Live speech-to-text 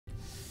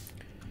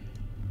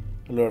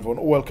Hello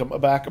everyone, welcome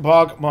back.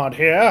 BogMod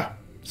here.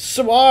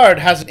 Seward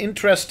has an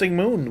interesting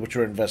moon which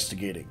we're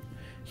investigating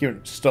here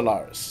in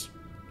Stellaris.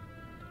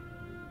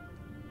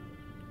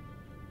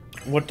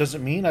 What does it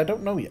mean? I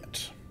don't know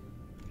yet.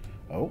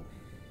 Oh.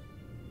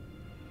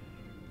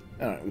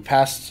 Alright, we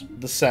passed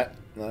the set.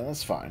 No,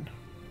 that's fine.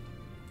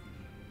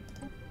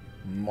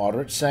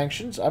 Moderate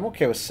sanctions? I'm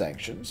okay with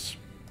sanctions.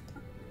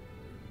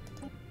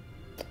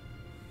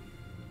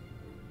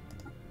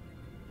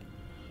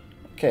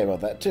 Okay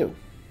about that too.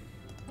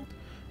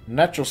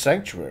 Natural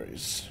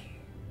sanctuaries.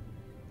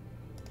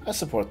 I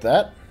support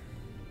that.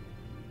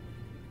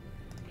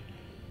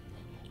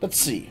 Let's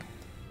see.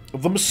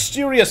 The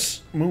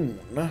mysterious moon.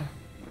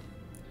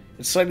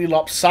 It's slightly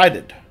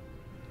lopsided.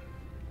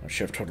 Our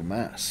share of total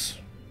mass.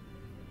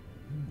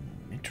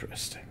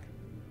 Interesting.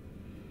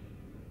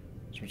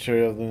 This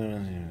material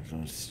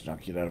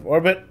knock it out of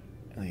orbit.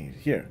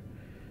 Here.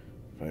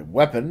 By a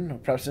weapon, or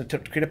perhaps an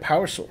attempt to create a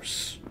power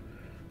source.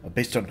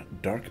 Based on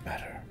dark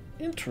matter.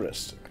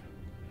 Interesting.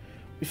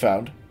 We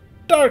found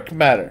dark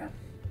matter.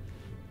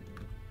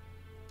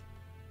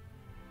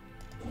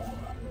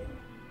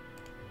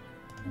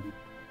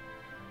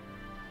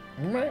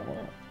 Alright,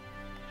 well.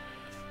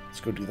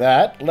 Let's go do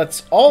that.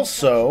 Let's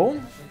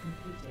also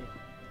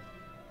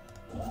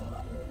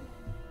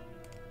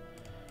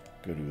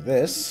go do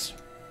this.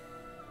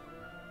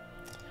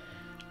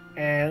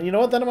 And you know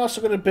what? Then I'm also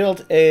going to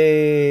build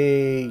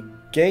a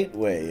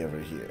gateway over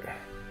here.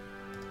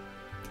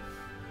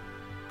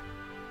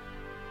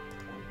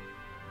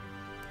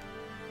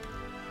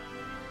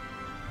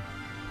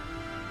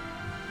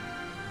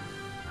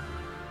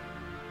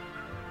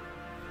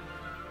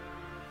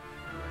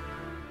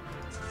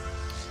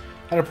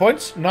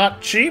 £100, not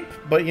cheap,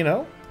 but you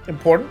know,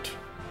 important.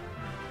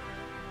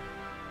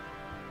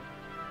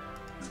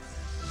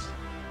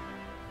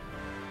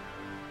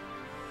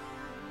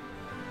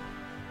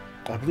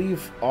 I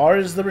believe R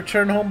is the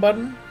return home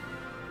button.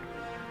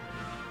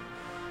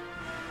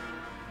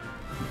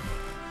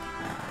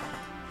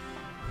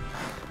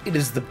 It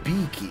is the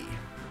B key.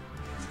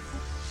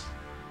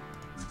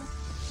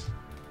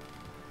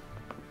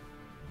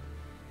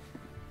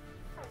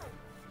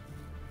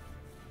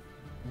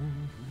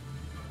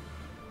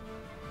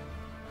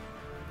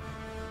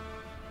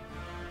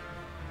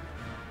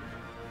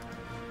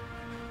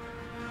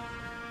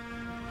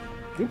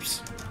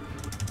 Oops.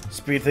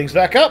 Speed things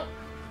back up.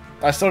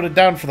 I slowed it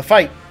down for the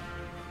fight.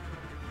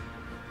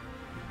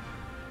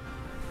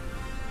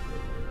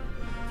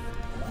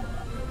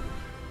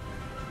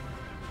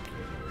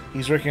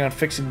 He's working on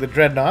fixing the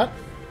dreadnought.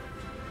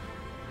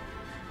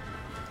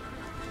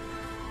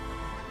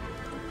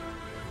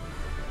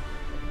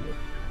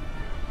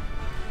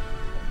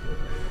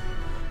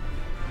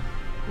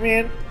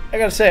 Man, I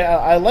gotta say,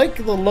 I like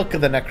the look of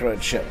the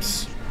Necroid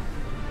ships.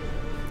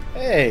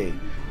 Hey.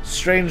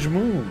 Strange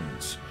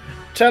moons.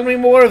 Tell me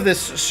more of this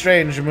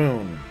strange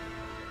moon.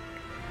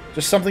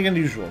 Just something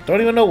unusual.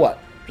 Don't even know what.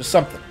 Just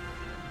something.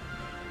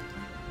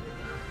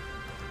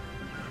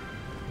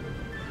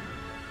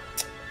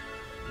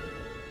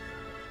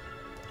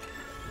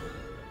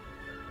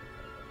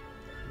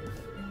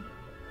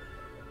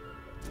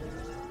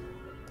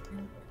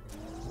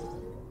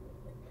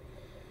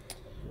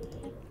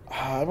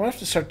 I'm gonna have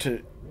to start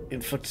to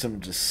inflict some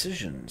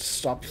decisions.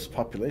 Stop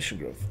population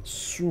growth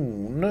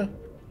soon.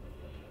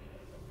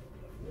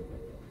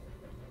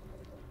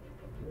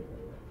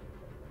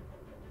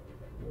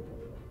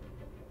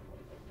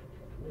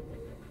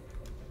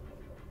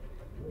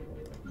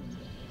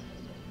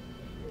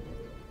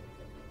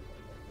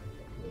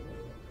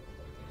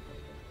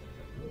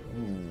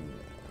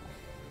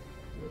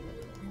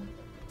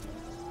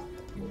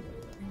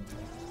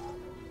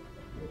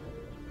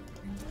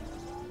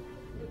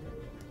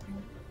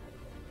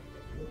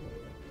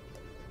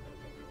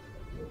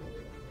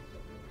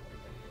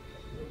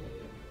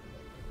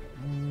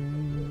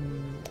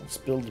 Let's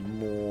build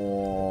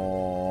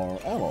more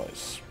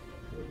alloys.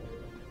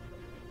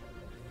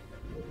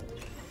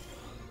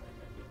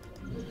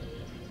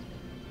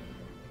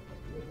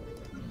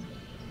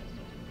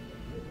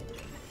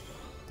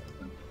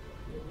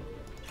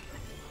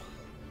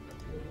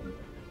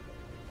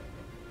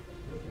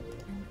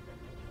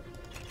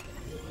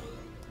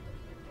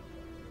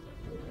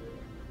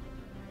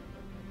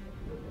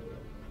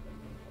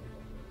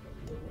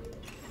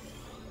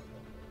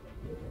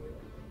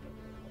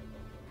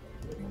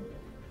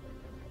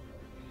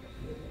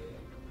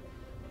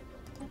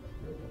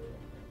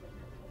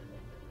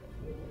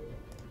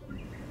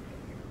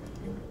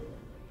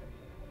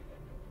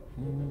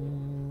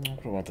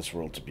 What do I want this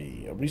world to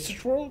be? A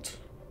research world?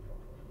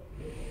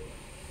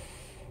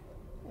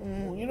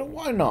 You know,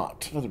 why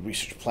not? Another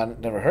research planet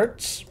never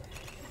hurts.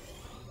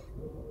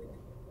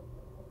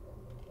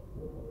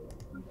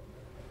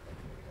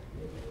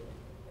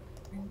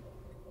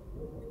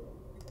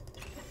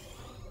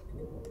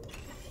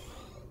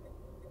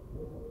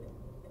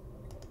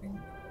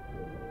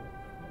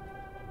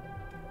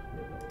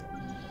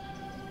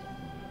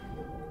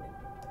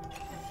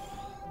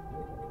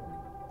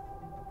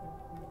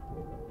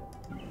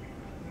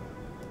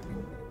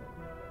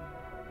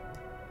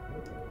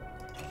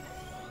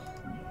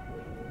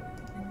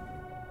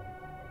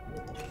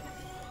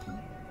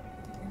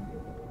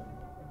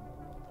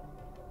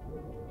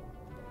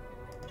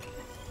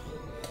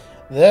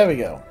 There we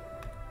go.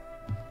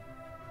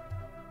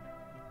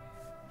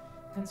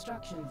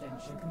 Construction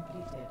venture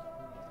completed.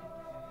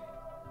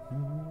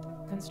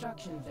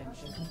 Construction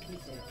venture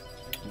completed.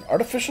 An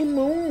artificial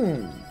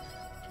moon.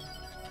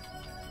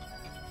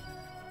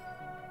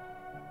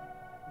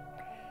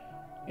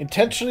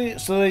 Intentionally,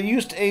 so they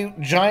used a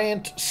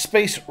giant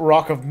space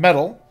rock of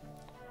metal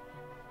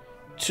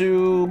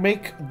to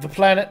make the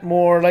planet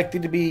more likely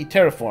to be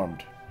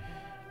terraformed.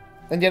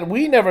 And yet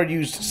we never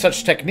used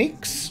such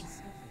techniques.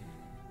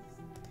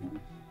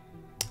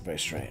 Very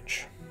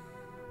strange.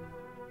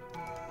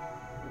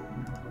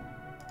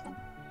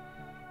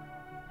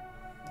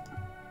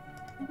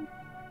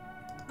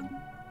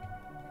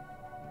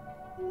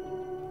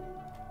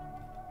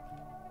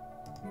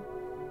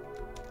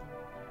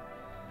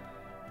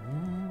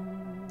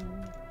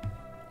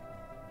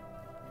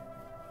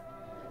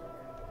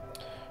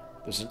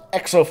 There's an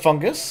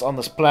exofungus on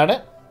this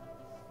planet.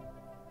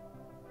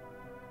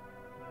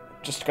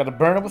 Just gotta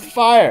burn it with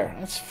fire.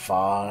 That's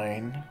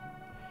fine.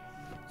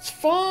 It's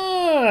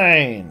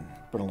fine.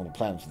 Burn little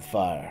planets with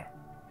fire.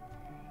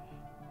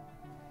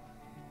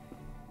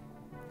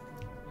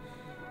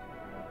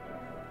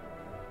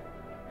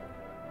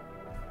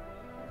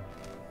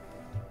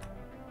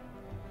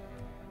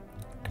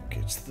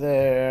 Gate's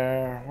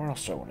there. Where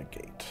else do I want a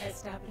gate?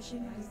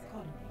 Establishing his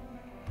colony.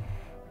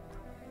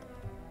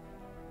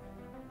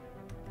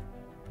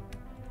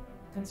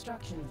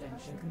 Construction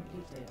venture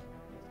completed.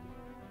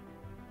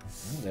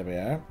 There we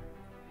are.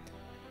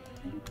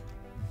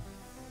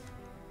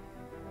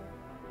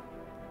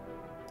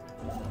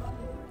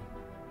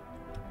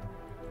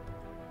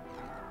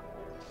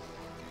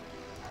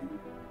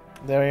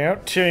 There we are.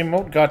 Tier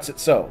remote got it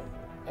so.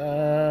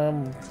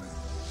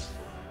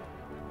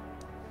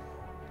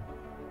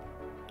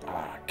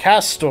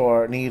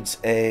 Castor needs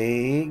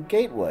a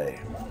gateway.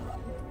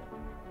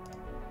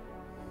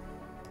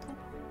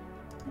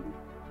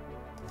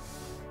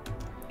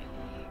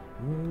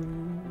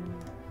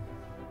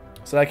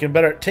 So I can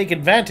better take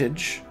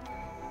advantage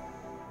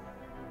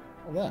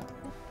of that.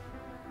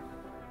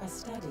 A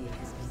study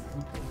has been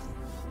completed.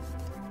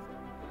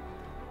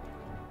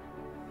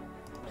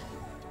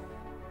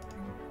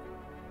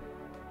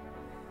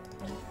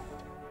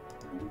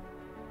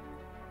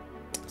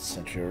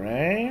 Sentry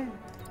array.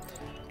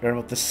 Learn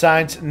about the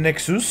science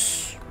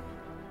nexus.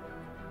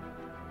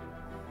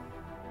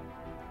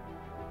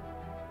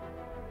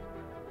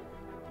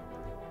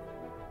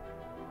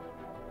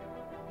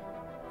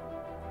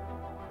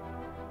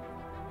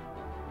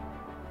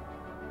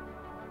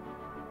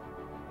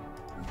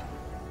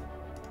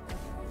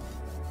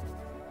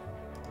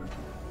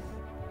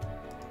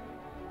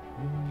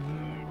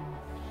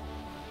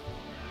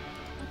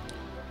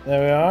 There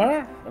we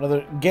are.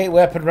 Another gate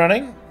weapon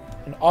running.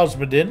 An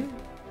Osmodin.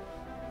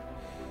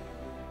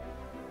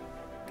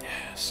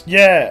 Yes.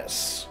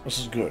 Yes. This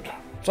is good.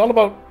 It's all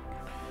about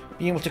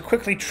being able to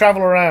quickly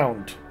travel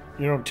around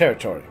your own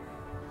territory.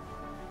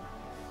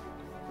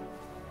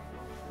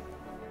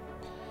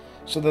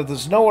 So that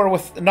there's nowhere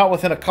not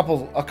within a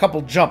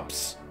couple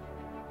jumps.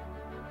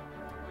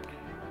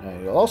 Now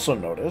you'll also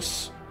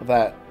notice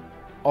that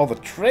all the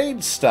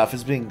trade stuff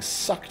is being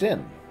sucked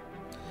in.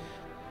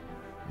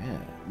 Yeah.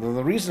 Well,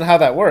 the reason how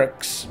that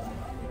works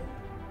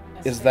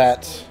is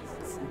that...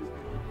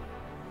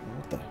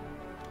 What the?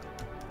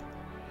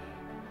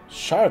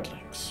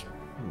 Shardlings.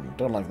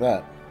 Don't like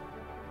that.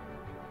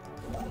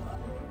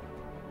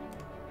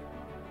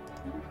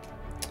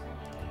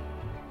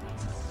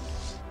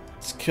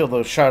 Let's kill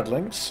those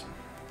shardlings.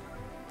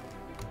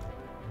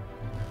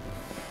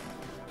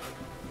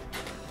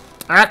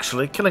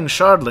 Actually, killing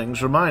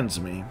shardlings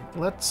reminds me.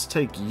 Let's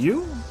take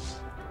you.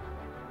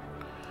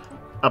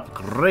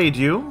 Upgrade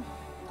you.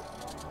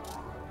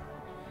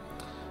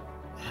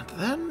 And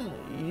then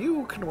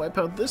you can wipe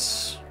out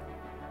this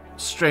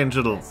strange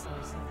little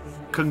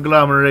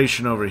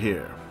conglomeration over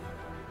here.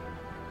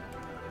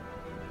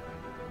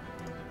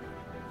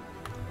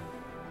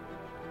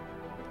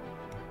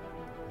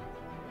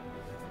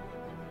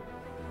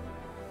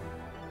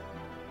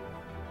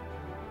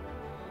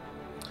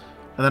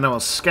 And then I will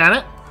scan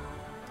it.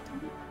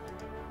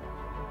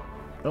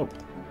 Oh.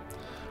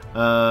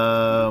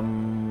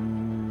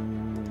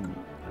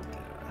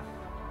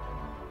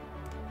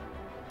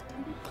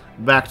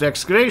 Back to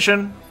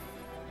excavation.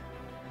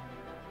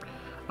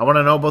 I want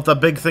to know about the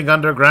big thing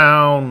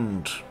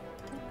underground.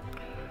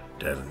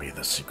 Tell me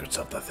the secrets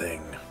of the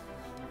thing.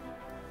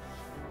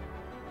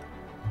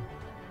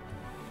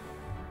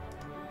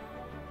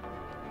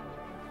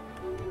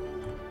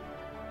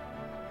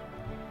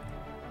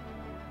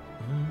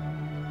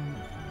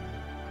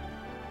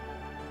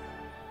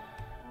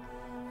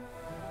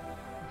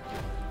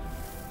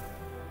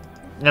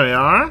 There we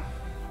are.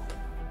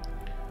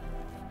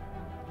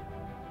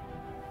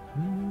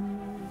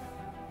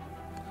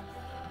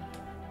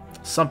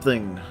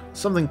 Something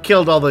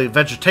killed all the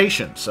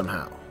vegetation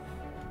somehow.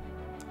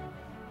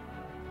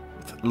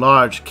 With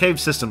large cave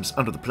systems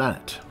under the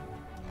planet.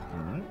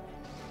 Alright.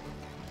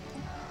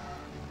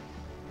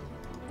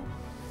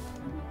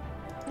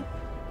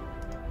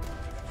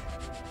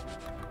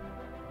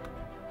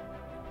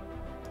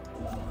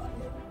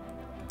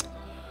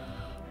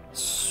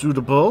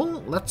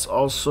 Suitable. Let's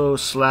also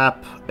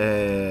slap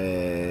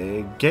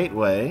a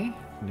gateway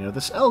near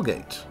this L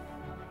gate.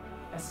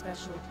 A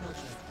special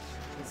project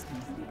is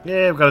complete.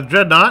 Yeah, we've got a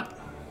dreadnought.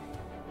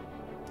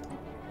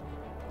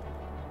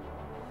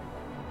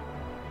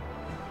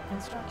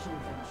 Construction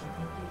venture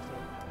completed.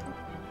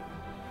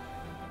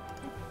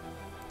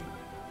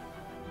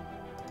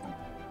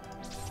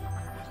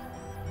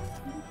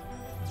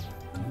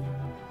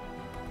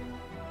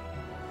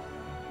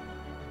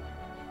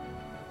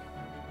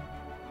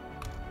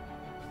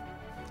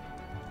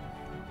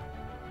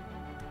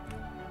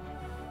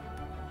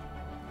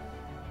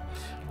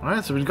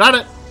 Alright, so we got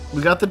it.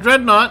 We got the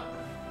dreadnought.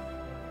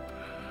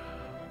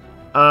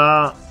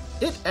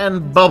 It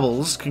and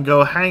Bubbles can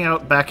go hang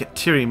out back at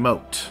Tiri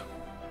Moat.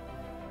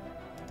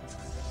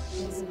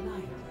 There's a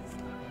light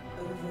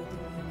over the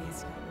newly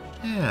established.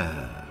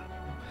 Yeah.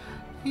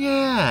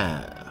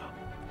 Yeah.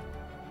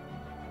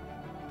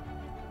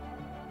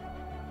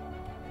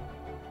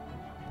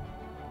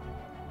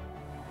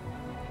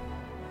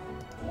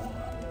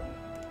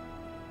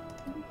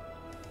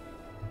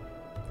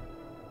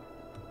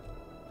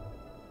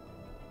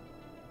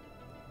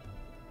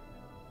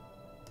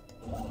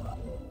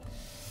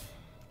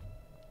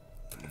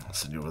 I'll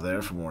send you over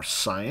there for more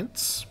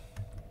science.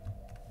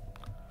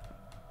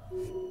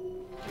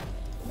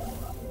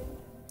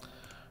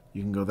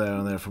 You can go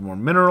down there for more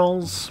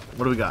minerals.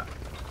 What do we got?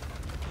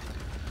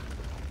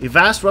 A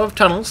vast web of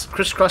tunnels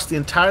crisscross the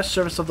entire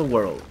surface of the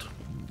world.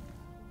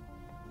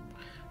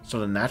 It's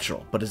not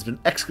unnatural, but has been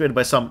excavated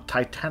by some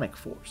titanic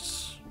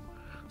force.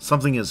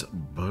 Something is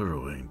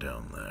burrowing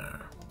down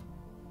there.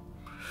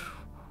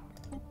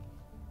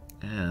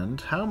 And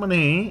how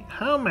many?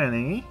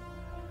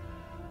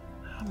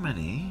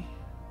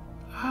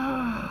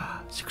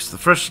 Six the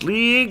First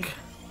League.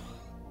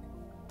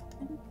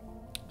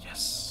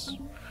 Yes.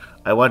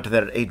 I want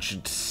their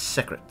ancient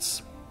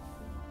secrets.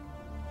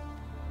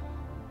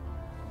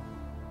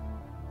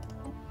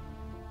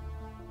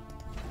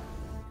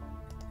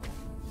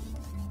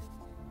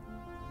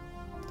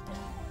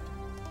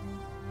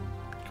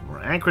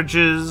 More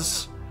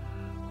anchorages.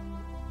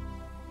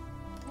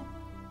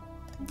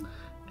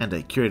 And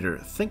a curator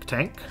think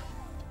tank.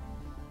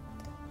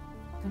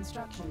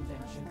 Construction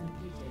venture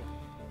completed.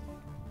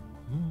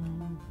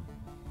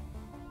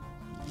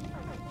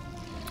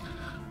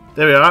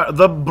 There we are.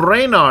 The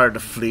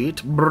Brainard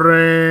fleet.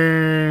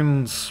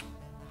 Brains.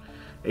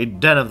 A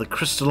den of the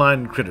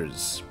crystalline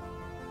critters.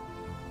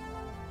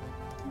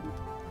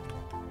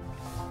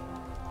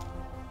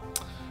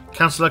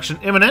 Count selection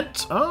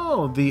imminent.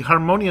 Oh, the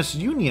Harmonious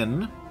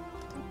Union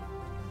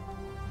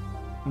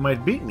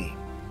might beat me.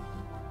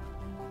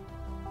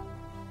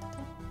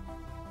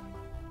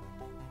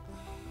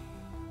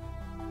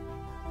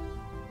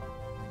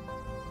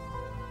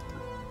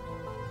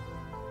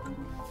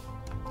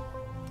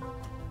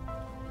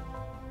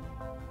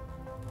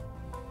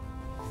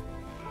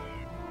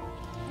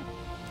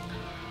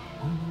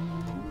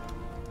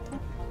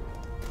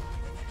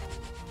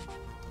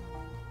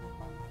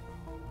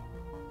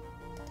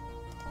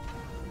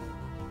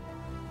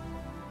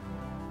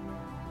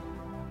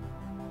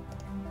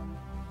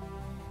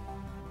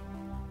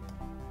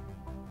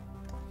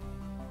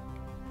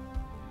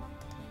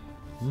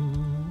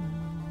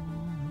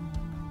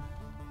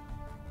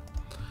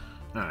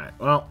 Alright,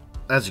 well,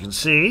 as you can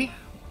see,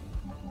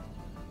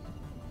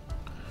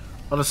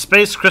 a lot of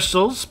space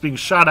crystals being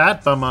shot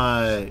at by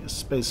my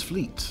space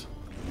fleet.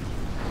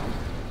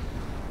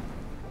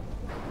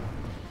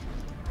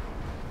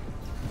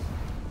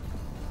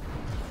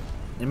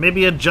 It may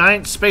be a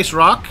giant space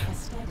rock, A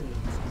study has been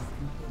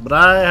completed. but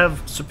I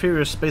have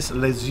superior space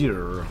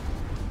laser.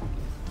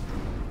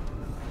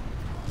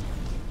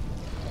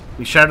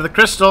 We shattered the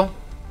crystal.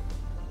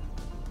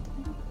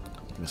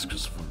 This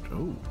crystal.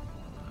 Oh.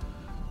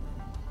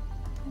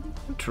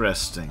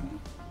 Interesting.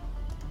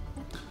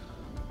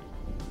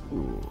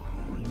 Ooh,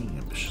 really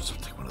ambitious. I'll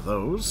take one of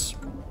those.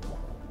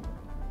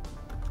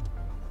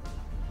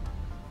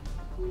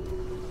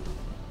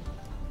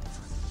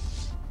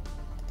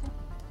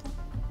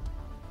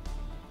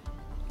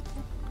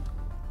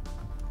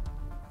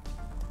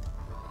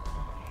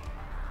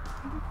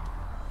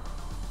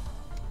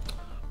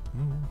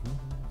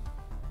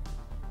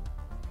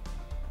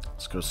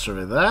 Let's go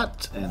survey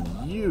that, and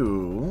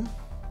you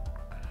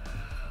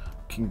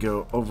can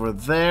go over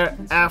there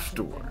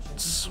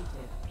afterwards.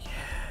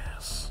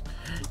 Yes.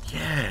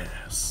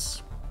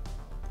 Yes.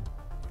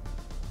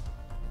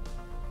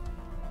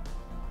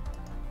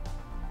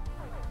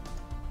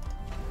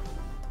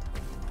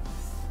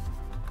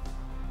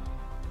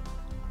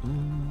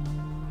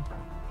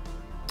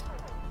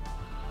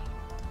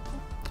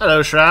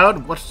 Hello,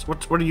 Shroud.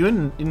 What are you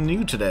in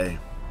new today?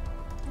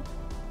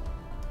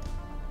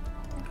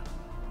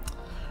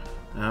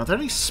 Now, are there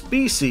any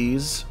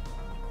species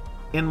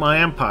in my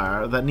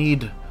empire that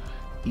need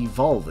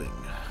evolving?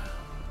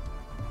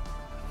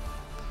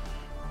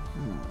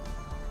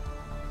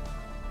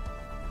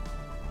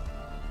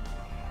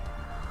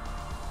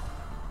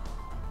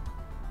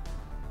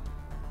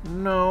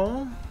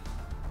 No.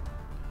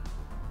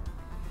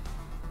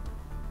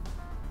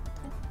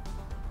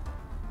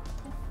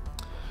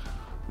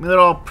 mean, they're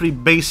all pretty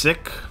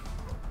basic.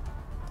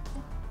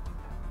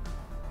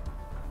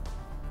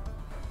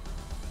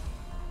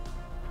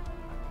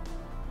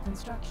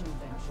 Construction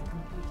venture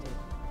completed.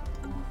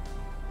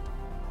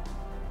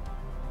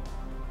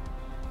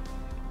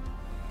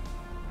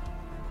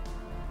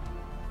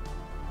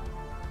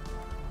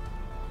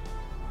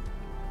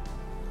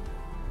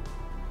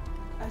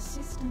 A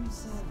system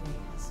survey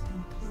is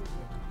concluded.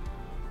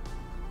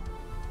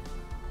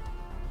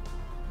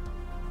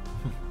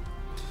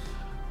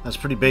 That's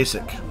pretty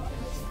basic.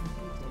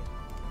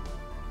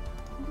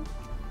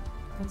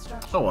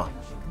 Oh well.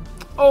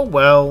 Oh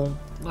well.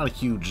 Not a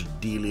huge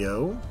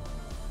dealio.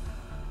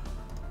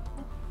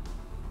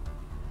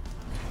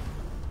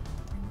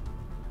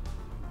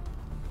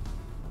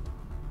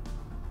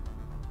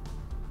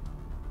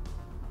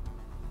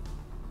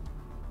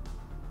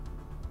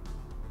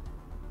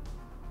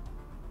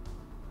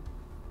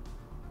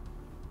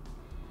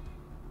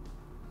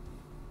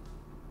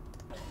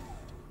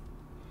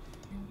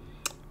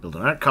 Build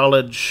an art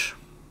college.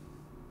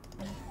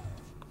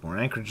 More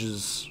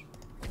anchorages.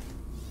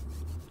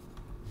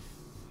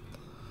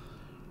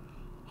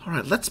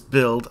 Alright, let's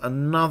build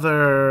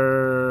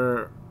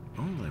another...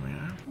 Oh, there we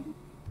are.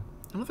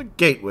 Another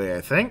gateway,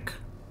 I think.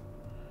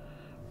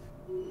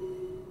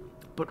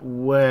 But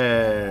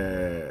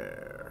where?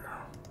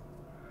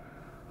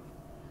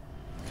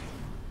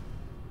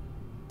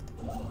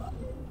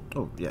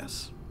 Oh,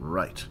 yes.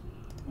 Right.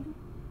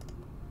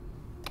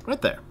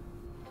 Right there.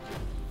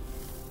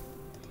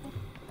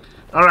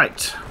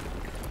 Alright.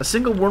 A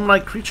single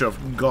worm-like creature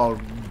of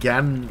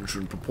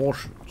gargantuan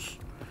proportions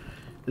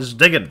is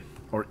digging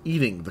or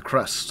eating the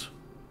crust.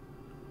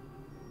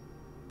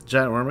 The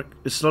giant worm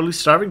is slowly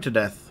starving to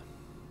death.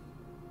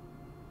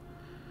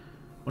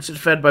 Once it's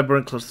fed by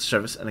burrowing close to the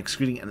surface and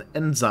excreting an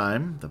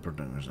enzyme, the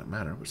burning does not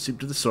matter, which seep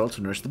to the soil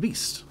to nourish the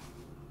beast.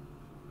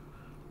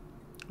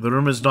 The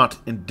worm is not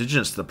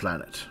indigenous to the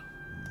planet.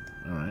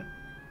 Alright.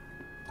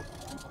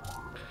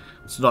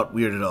 It's not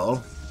weird at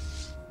all.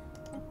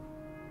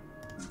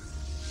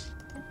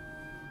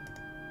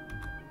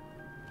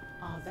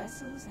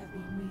 Vessels have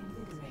been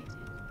reinvigorated.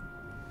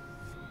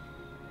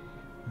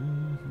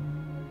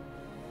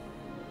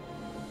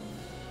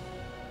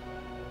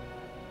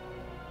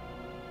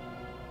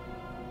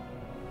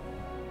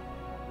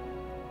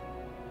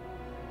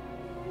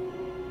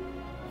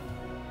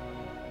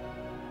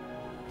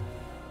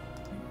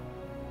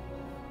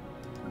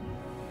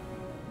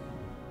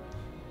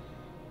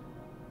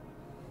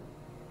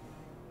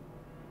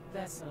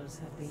 Vessels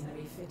have been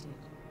refitted.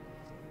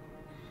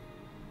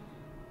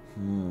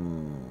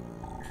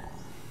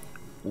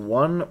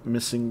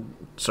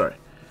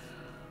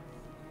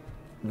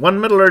 One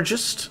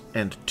metallurgist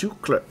and 2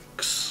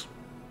 clerks.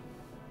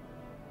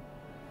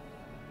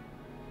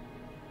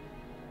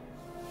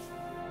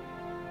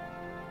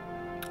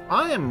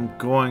 I am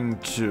going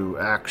to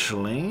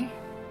actually...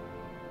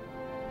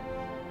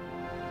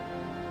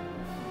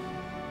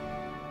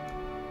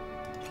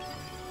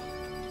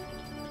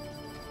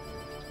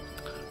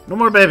 No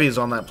more babies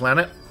on that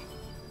planet.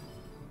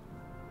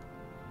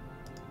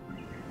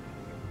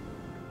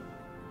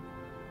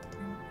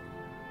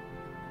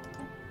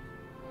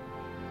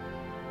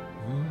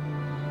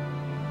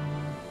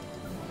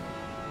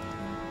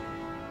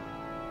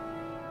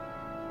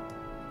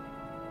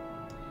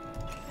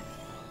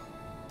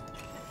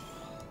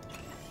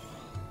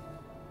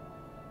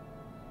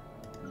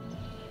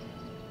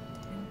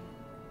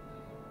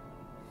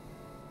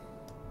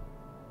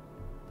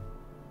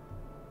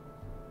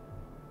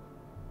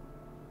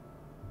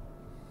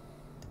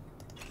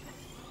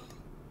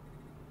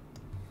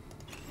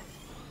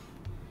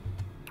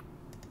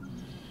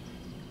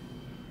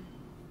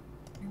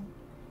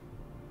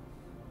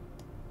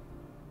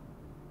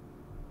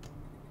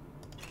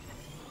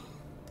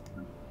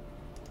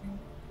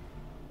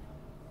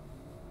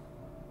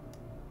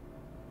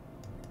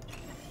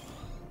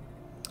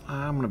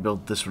 I'm going to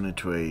build this one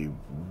into a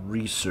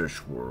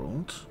research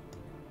world.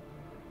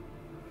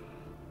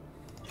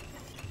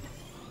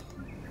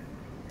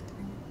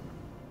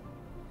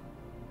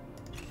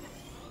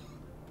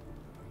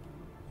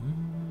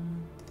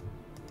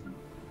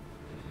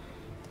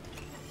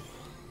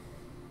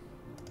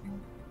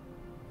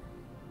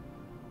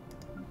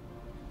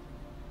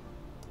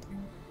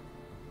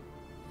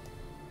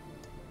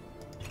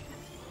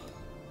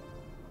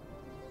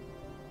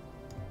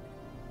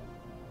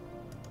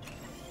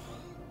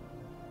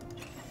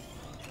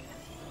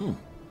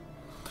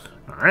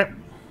 All right.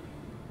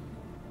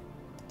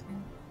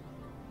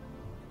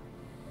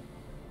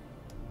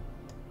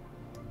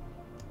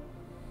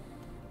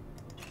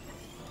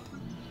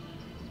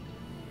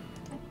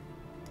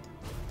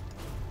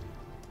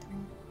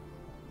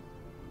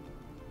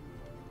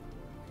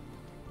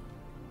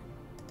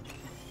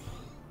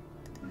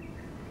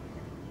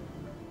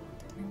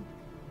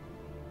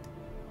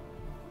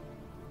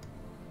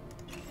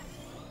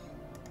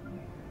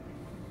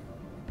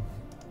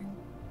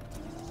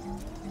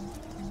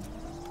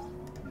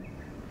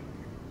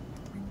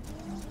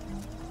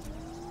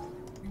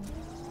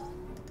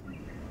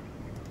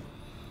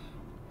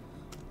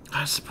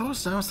 I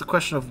suppose now is the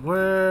question of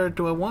where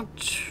do I want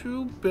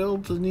to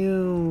build a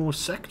new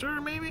sector,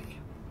 maybe?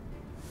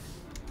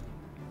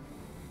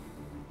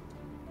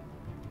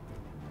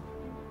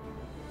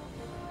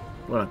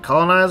 Want to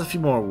colonize a few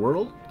more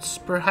worlds,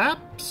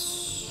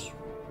 perhaps?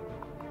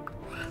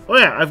 Oh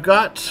yeah, I've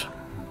got...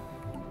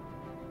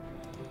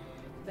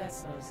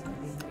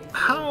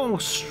 How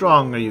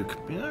strong are you?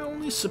 You're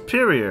only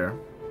superior.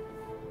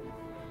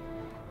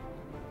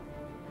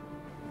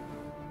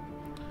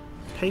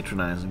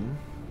 Patronizing.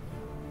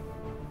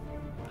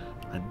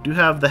 I do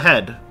have the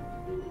head.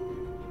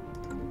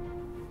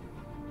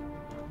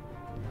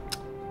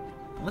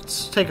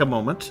 Let's take a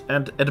moment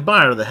and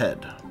admire the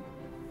head.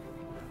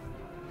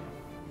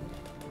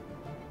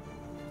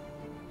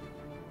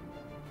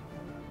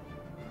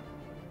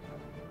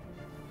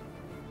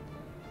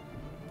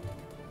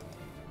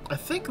 I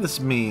think this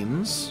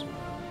means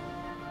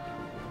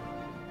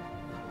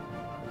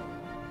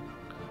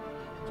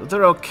that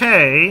they're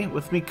okay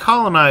with me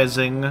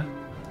colonizing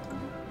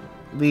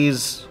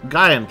these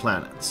Gaian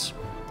planets.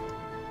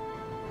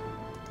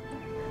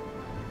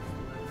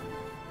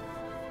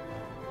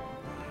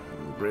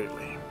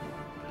 Greatly.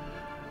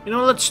 You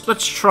know, let's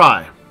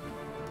try.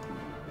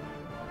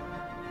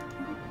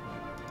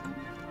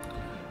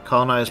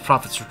 Colonize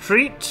Prophet's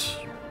Retreat.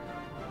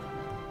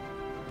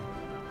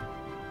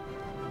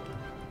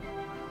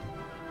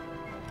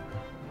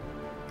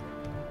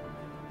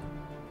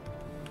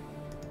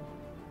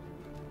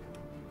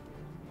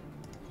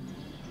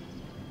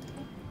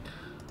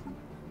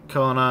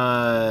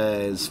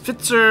 Colonize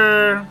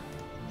Fitzer.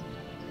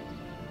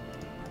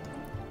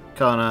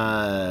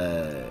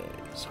 Colonize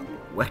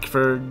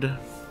Weckford.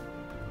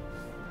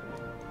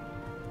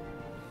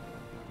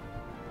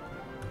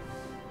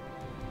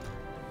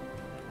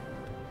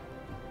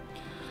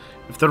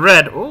 If the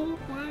red... Oh,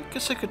 I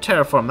guess I could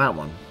terraform that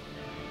one.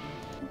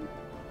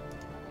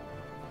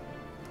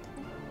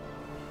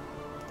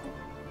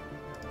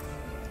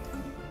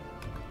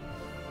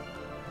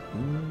 I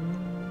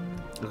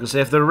was gonna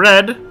say, if they're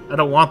red, I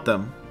don't want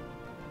them.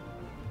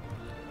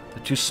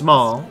 They're too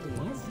small.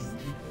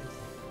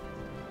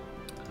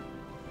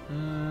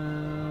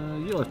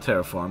 You'll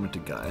terraform into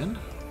Gaian.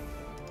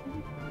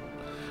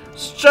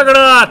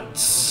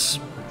 Juggernauts!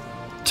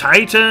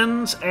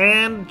 Titans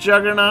and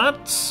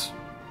Juggernauts.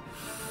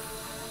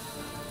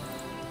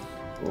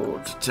 Oh,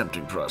 it's a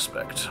tempting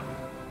prospect.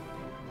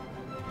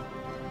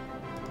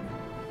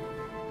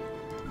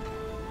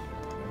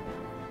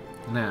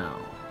 Now,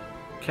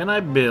 can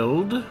I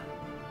build...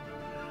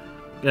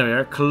 There we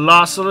are,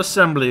 colossal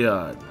assembly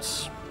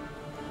yards.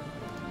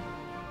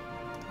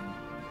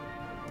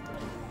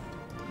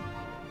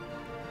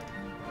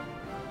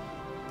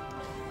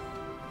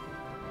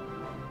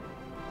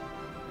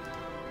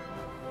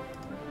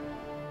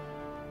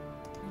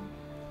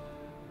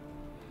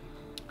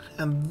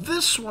 And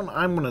this one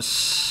I'm going to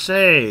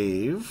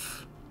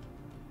save.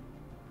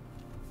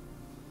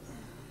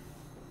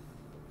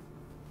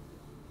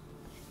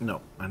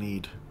 No, I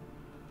need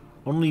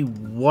only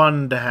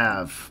one to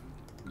have.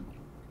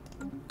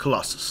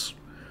 Colossus.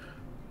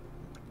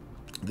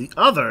 The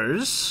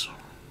others...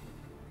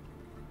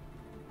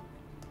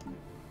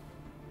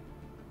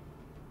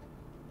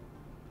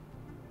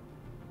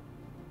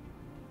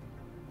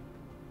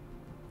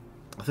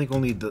 I think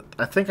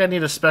I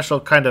need a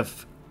special kind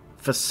of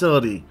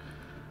facility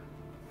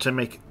to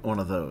make one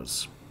of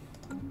those.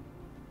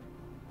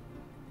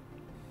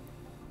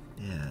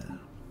 Yeah.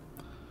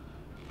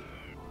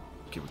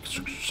 Get my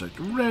construction site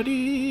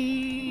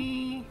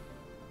ready.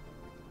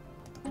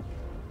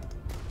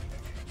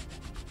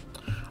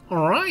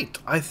 Alright,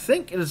 I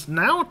think it is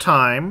now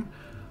time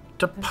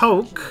to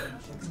poke.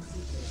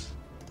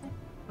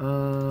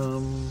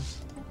 Hold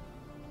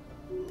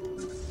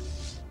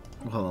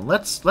on,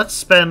 let's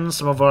spend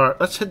some of our...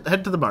 Let's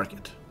head to the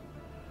market.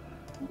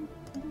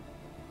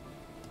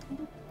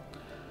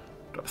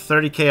 Drop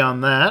 30k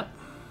on that.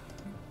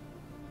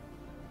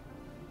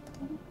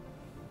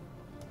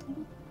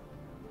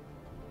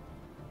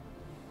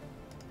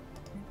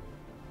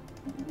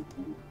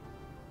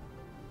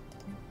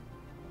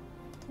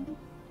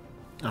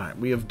 Alright,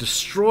 we have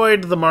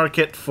destroyed the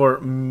market for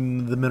the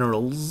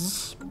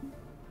minerals.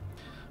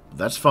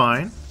 That's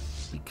fine.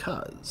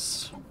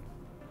 Because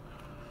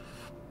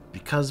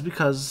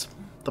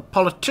the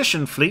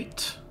politician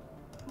fleet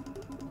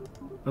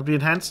will be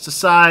enhanced to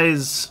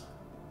size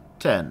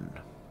 10.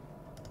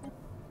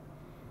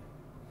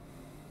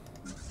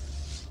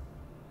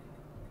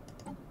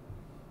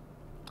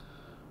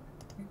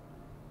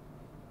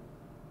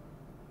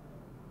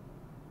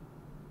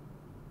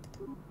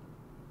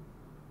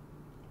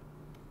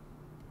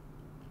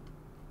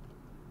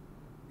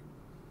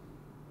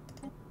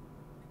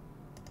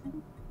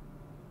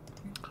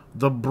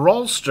 The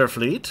Brawlster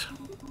fleet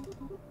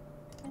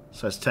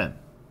says 10.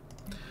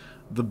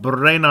 The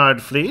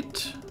Brainard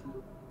fleet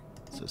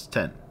says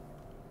 10.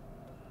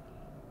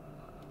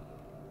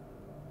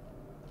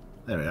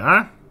 There we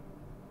are.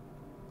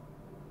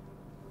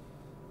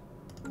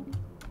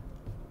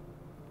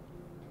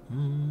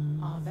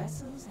 Our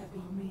vessels have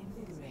been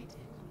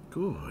reinvigorated.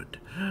 Good.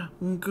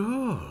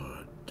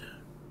 Good.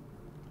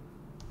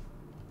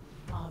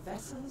 Our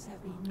vessels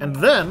have been... And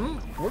then,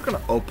 we're going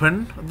to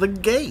open the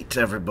gate,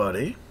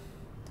 everybody.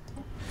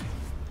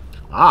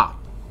 Ah.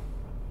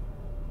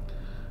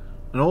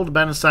 An old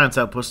abandoned science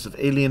outpost of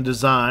alien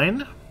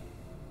design.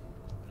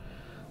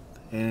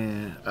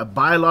 A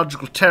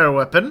biological terror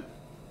weapon.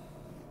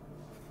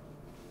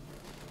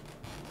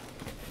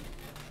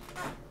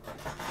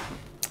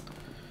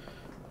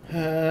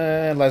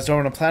 Lies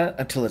dormant on a planet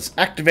until it's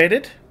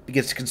activated.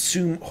 Begins to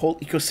consume whole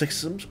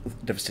ecosystems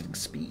with devastating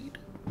speed.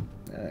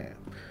 Yeah.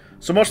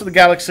 So most of the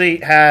galaxy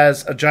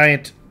has a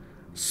giant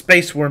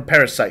space worm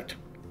parasite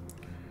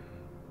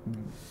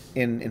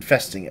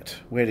infesting it,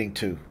 waiting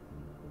to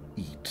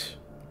eat.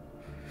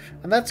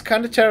 And that's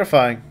kind of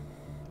terrifying.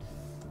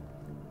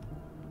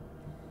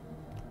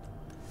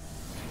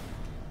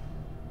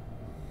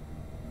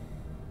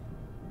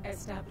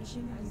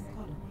 Establishing a new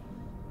colony.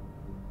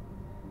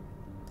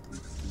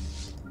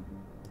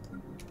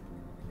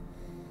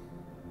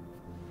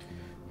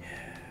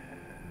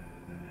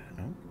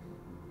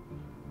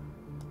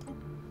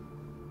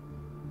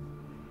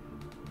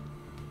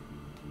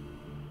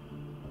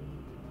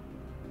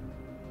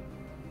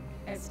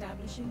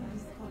 Establishing a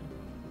new colony.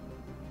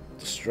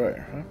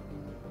 Destroyer, huh?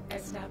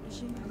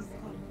 Establishing a new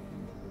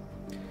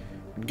colony.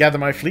 Gather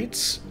my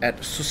fleets at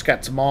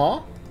Suskat's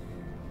Maw.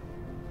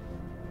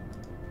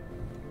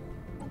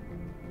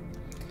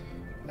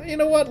 You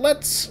know what?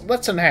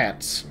 Let's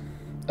enhance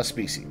a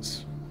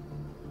species.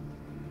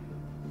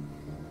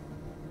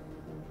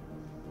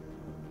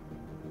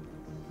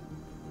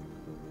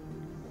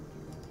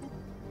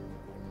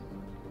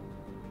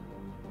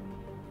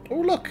 Oh,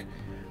 look.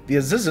 The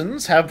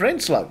Azizans have brain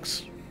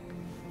slugs.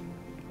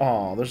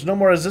 Aw, there's no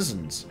more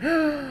Azizans.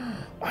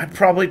 I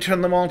probably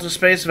turned them all into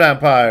space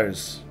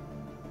vampires.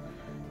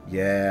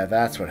 Yeah,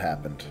 that's what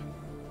happened.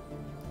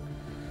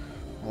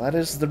 Well, that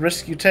is the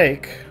risk you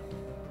take.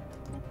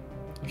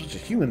 There's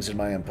just humans in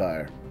my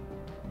empire.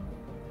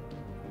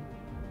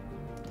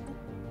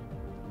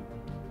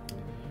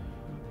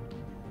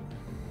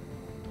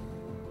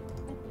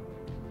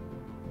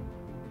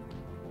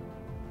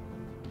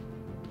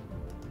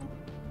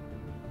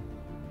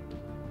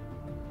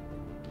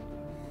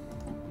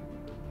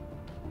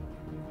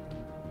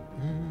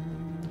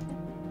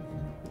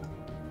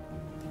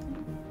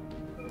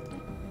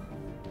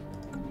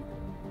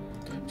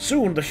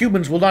 Soon the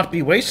humans will not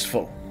be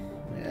wasteful.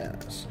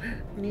 Yes.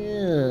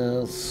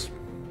 Yes.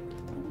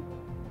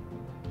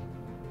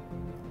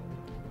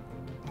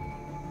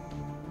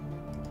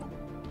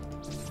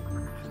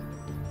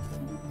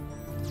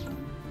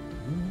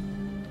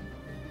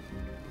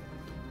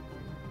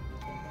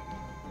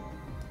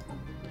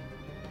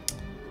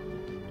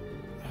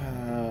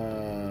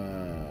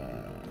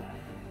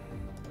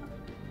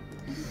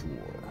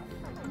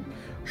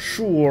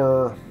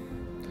 Sure.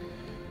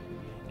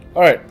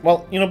 Alright,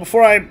 well, you know,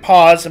 before I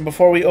pause and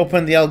before we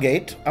open the L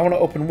gate, I want to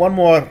open one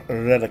more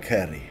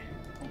reliquary.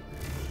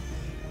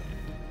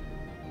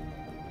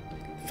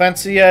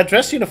 Fancy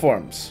dress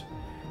uniforms.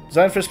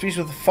 Designed for a species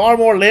with far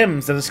more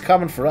limbs than is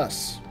common for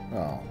us.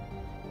 Oh.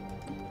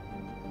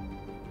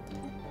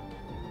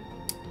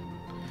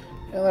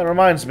 Yeah, that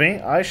reminds me,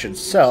 I should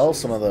sell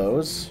some of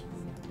those.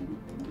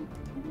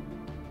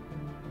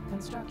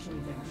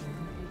 Construction eventually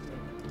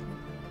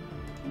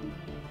completed.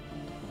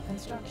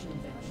 Construction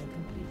eventually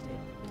completed.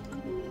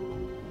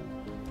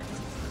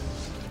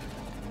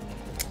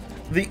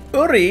 The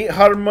Uri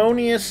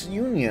Harmonious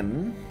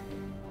Union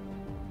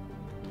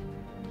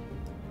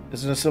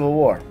is in a civil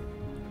war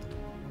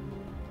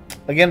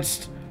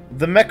against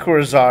the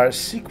Mechwarzar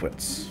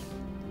sequence.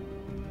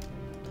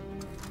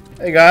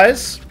 Hey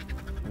guys.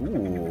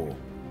 Ooh.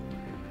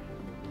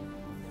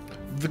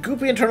 The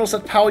goopy internals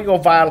that power your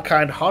vile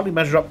kind hardly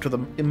measure up to the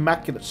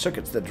immaculate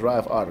circuits that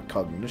drive our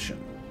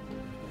cognition.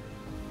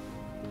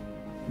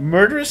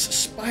 Murderous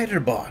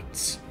spider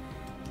bots.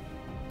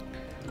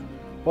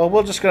 Well,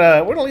 we're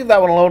gonna leave that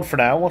one alone for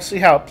now. We'll see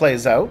how it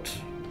plays out.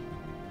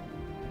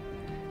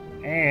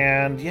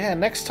 And yeah,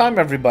 next time,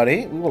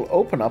 everybody, we will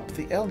open up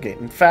the L gate.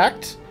 In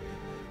fact,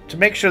 to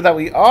make sure that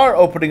we are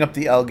opening up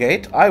the L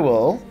gate, I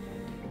will.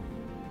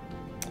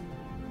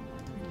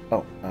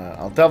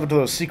 I'll delve into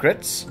those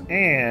secrets,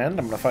 and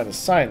I'm gonna find a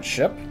science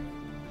ship.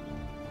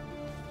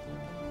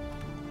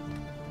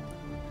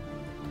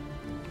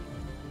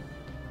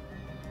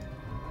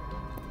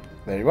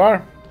 There you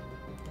are.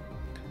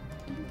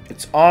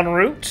 It's en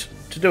route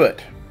to do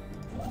it.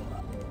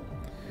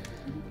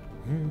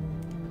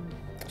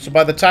 So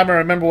by the time I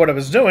remember what I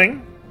was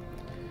doing,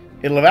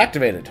 it'll have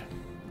activated.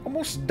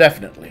 Almost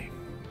definitely.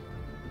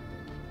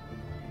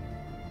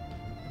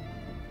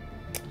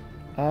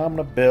 I'm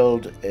gonna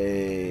build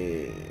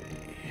a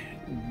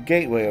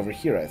gateway over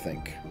here, I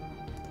think.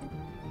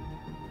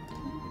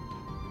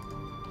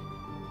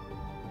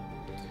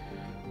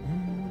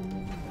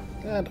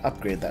 And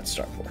upgrade that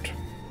starport.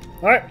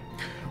 Alright.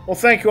 Well,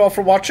 thank you all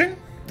for watching.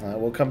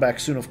 We'll come back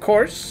soon, of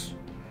course.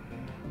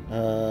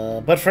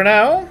 But for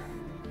now,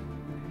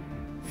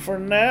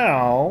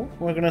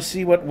 we're going to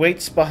see what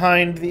waits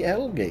behind the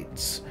L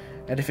gates.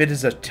 And if it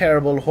is a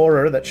terrible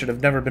horror that should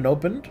have never been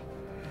opened,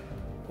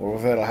 or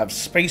whether it'll have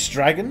space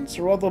dragons,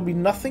 or whether there'll be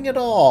nothing at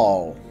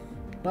all.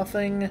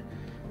 Nothing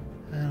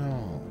at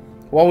all.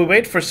 While we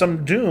wait for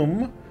some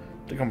doom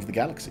to come from the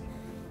galaxy.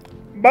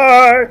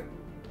 Bye!